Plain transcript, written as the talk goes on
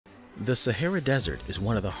The Sahara Desert is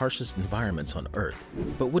one of the harshest environments on Earth,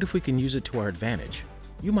 but what if we can use it to our advantage?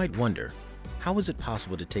 You might wonder, how is it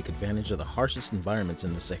possible to take advantage of the harshest environments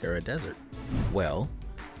in the Sahara Desert? Well,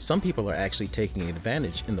 some people are actually taking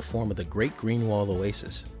advantage in the form of the Great Green Wall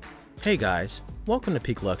Oasis. Hey guys, welcome to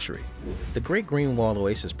Peak Luxury. The Great Green Wall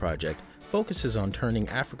Oasis project focuses on turning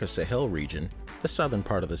Africa's Sahel region, the southern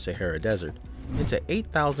part of the Sahara Desert, into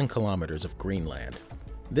 8,000 kilometers of greenland.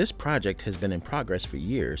 This project has been in progress for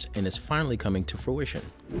years and is finally coming to fruition.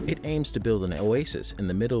 It aims to build an oasis in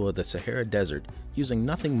the middle of the Sahara Desert using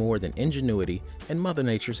nothing more than ingenuity and Mother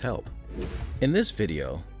Nature's help. In this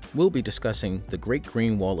video, we'll be discussing the Great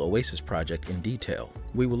Green Wall Oasis project in detail.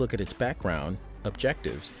 We will look at its background,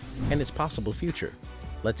 objectives, and its possible future.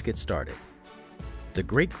 Let's get started. The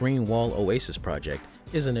Great Green Wall Oasis project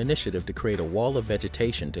is an initiative to create a wall of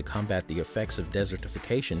vegetation to combat the effects of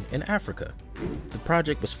desertification in Africa. The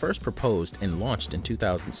project was first proposed and launched in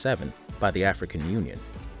 2007 by the African Union.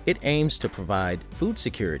 It aims to provide food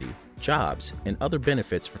security, jobs, and other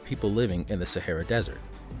benefits for people living in the Sahara Desert.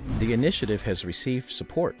 The initiative has received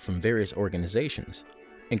support from various organizations,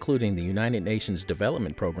 including the United Nations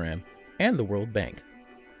Development Program and the World Bank.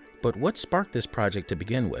 But what sparked this project to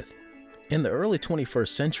begin with? In the early 21st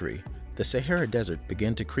century, the Sahara Desert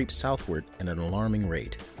began to creep southward at an alarming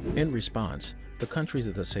rate. In response, the countries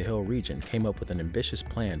of the Sahel region came up with an ambitious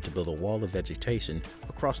plan to build a wall of vegetation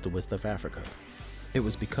across the width of Africa. It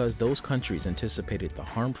was because those countries anticipated the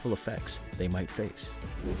harmful effects they might face.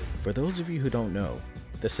 For those of you who don't know,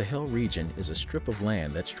 the Sahel region is a strip of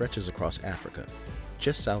land that stretches across Africa,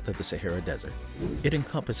 just south of the Sahara Desert. It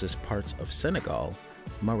encompasses parts of Senegal,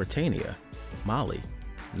 Mauritania, Mali,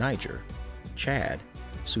 Niger, Chad,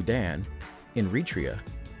 Sudan, Eritrea,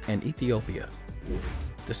 and Ethiopia.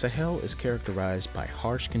 The Sahel is characterized by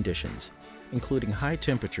harsh conditions, including high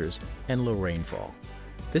temperatures and low rainfall.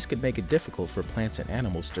 This could make it difficult for plants and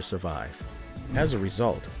animals to survive. As a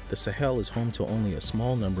result, the Sahel is home to only a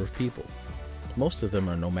small number of people. Most of them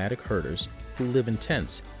are nomadic herders who live in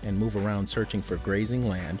tents and move around searching for grazing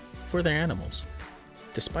land for their animals.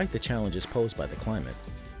 Despite the challenges posed by the climate,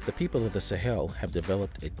 the people of the Sahel have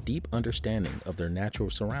developed a deep understanding of their natural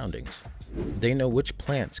surroundings. They know which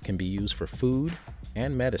plants can be used for food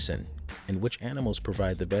and medicine, and which animals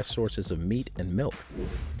provide the best sources of meat and milk.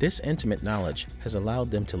 This intimate knowledge has allowed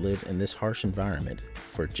them to live in this harsh environment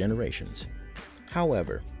for generations.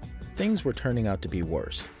 However, things were turning out to be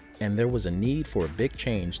worse, and there was a need for a big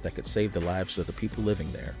change that could save the lives of the people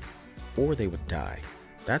living there, or they would die.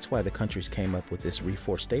 That's why the countries came up with this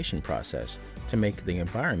reforestation process to make the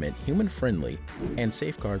environment human-friendly and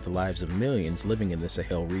safeguard the lives of millions living in the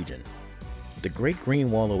Sahel region. The Great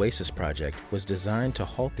Green Wall Oasis project was designed to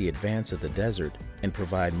halt the advance of the desert and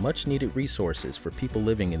provide much-needed resources for people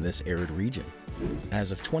living in this arid region.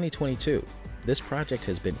 As of 2022, this project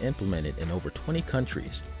has been implemented in over 20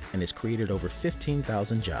 countries and has created over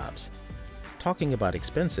 15,000 jobs. Talking about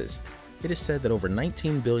expenses, it is said that over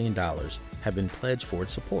 $19 billion have been pledged for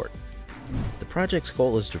its support. The project's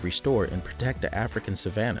goal is to restore and protect the African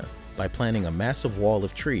savanna by planting a massive wall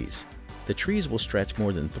of trees. The trees will stretch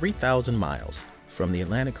more than 3,000 miles, from the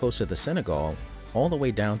Atlantic coast of the Senegal all the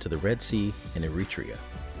way down to the Red Sea in Eritrea.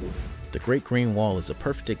 The Great Green Wall is a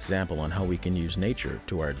perfect example on how we can use nature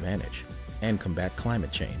to our advantage and combat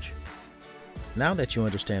climate change. Now that you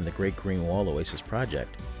understand the Great Green Wall Oasis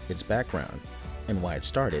project, its background, and why it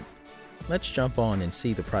started, let's jump on and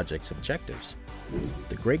see the project's objectives.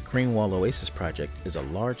 The Great Green Wall Oasis project is a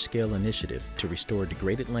large-scale initiative to restore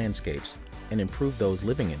degraded landscapes and improve those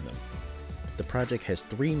living in them. The project has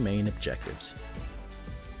three main objectives.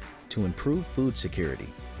 To improve food security.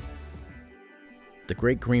 The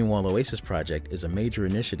Great Green Wall Oasis project is a major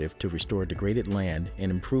initiative to restore degraded land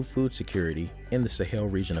and improve food security in the Sahel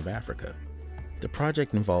region of Africa. The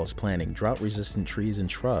project involves planting drought-resistant trees and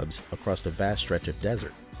shrubs across a vast stretch of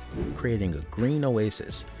desert, creating a green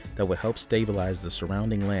oasis that will help stabilize the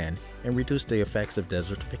surrounding land and reduce the effects of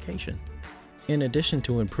desertification. In addition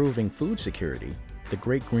to improving food security, the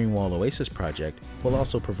Great Green Wall Oasis project will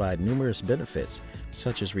also provide numerous benefits,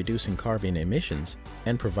 such as reducing carbon emissions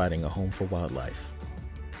and providing a home for wildlife.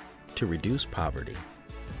 To reduce poverty.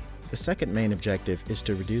 The second main objective is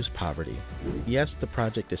to reduce poverty. Yes, the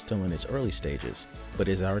project is still in its early stages, but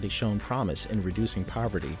it has already shown promise in reducing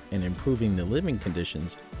poverty and improving the living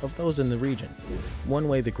conditions of those in the region. One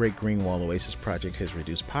way the Great Green Wall Oasis project has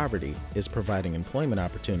reduced poverty is providing employment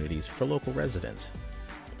opportunities for local residents.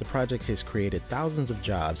 The project has created thousands of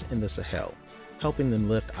jobs in the Sahel, helping them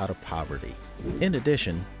lift out of poverty. In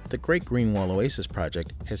addition, the Great Green Wall Oasis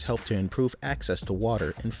project has helped to improve access to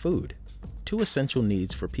water and food, two essential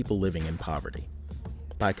needs for people living in poverty.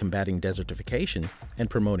 By combating desertification and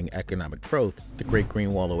promoting economic growth, the Great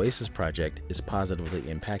Green Wall Oasis Project is positively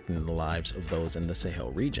impacting the lives of those in the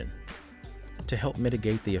Sahel region. To help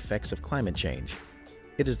mitigate the effects of climate change,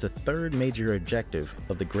 it is the third major objective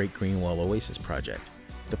of the Great Green Wall Oasis Project.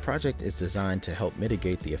 The project is designed to help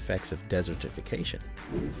mitigate the effects of desertification,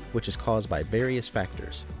 which is caused by various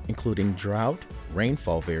factors, including drought,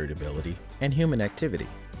 rainfall variability, and human activity.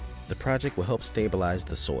 The project will help stabilize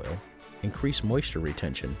the soil, increase moisture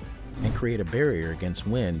retention, and create a barrier against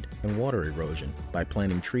wind and water erosion by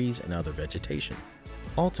planting trees and other vegetation.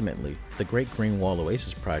 Ultimately, the Great Green Wall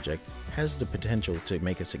Oasis Project has the potential to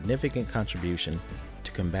make a significant contribution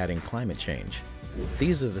to combating climate change.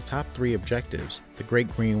 These are the top 3 objectives the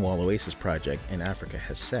Great Green Wall Oasis Project in Africa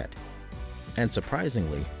has set. And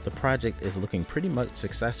surprisingly, the project is looking pretty much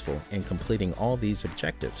successful in completing all these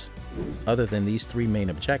objectives. Other than these 3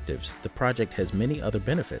 main objectives, the project has many other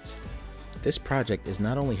benefits. This project is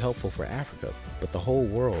not only helpful for Africa, but the whole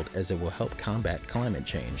world, as it will help combat climate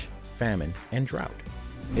change, famine, and drought.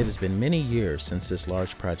 It has been many years since this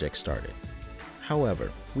large project started.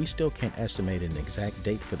 However, we still can't estimate an exact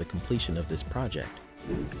date for the completion of this project.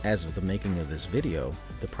 As of the making of this video,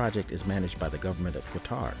 the project is managed by the government of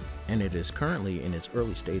Qatar, and it is currently in its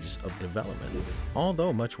early stages of development.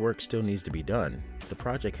 Although much work still needs to be done, the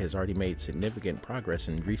project has already made significant progress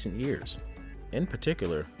in recent years. In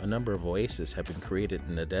particular, a number of oases have been created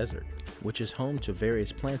in the desert, which is home to various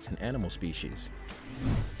plants and animal species.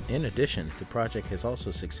 In addition, the project has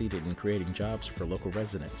also succeeded in creating jobs for local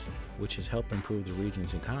residents, which has helped improve the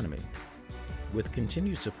region's economy. With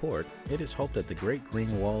continued support, it is hoped that the Great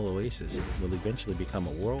Green Wall Oasis will eventually become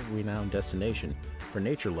a world-renowned destination for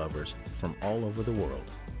nature lovers from all over the world.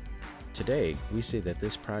 Today, we see that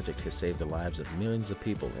this project has saved the lives of millions of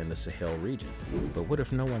people in the Sahel region. But what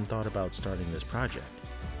if no one thought about starting this project?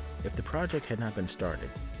 If the project had not been started,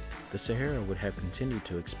 the Sahara would have continued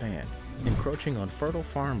to expand, encroaching on fertile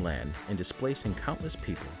farmland and displacing countless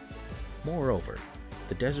people. Moreover,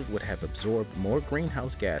 the desert would have absorbed more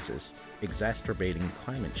greenhouse gases, exacerbating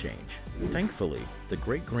climate change. Thankfully, the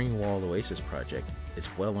Great Green Wall Oasis Project is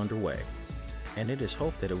well underway, and it is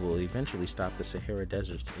hoped that it will eventually stop the Sahara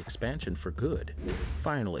Desert's expansion for good.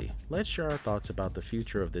 Finally, let's share our thoughts about the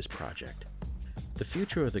future of this project. The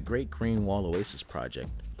future of the Great Green Wall Oasis Project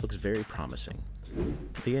looks very promising.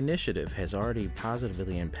 The initiative has already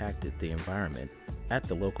positively impacted the environment at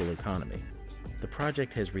the local economy. The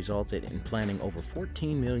project has resulted in planting over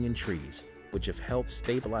 14 million trees, which have helped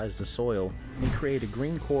stabilize the soil and create a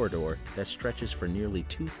green corridor that stretches for nearly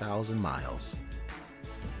 2,000 miles.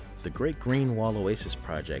 The Great Green Wall Oasis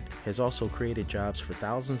Project has also created jobs for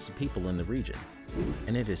thousands of people in the region,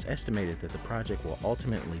 and it is estimated that the project will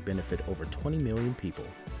ultimately benefit over 20 million people.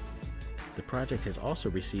 The project has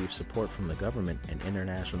also received support from the government and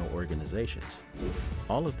international organizations.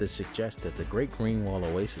 All of this suggests that the Great Green Wall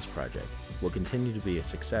Oasis Project will continue to be a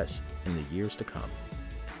success in the years to come.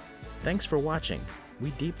 Thanks for watching.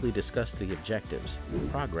 We deeply discussed the objectives,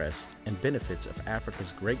 progress, and benefits of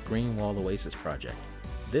Africa's Great Green Wall Oasis Project.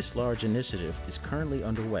 This large initiative is currently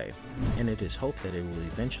underway, and it is hoped that it will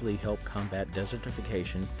eventually help combat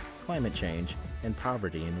desertification, climate change, and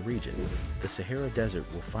poverty in the region. The Sahara Desert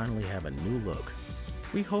will finally have a new look.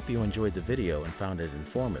 We hope you enjoyed the video and found it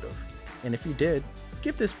informative. And if you did,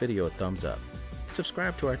 give this video a thumbs up.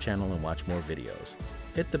 Subscribe to our channel and watch more videos.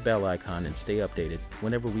 Hit the bell icon and stay updated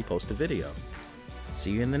whenever we post a video.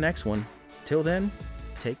 See you in the next one. Till then,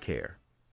 take care.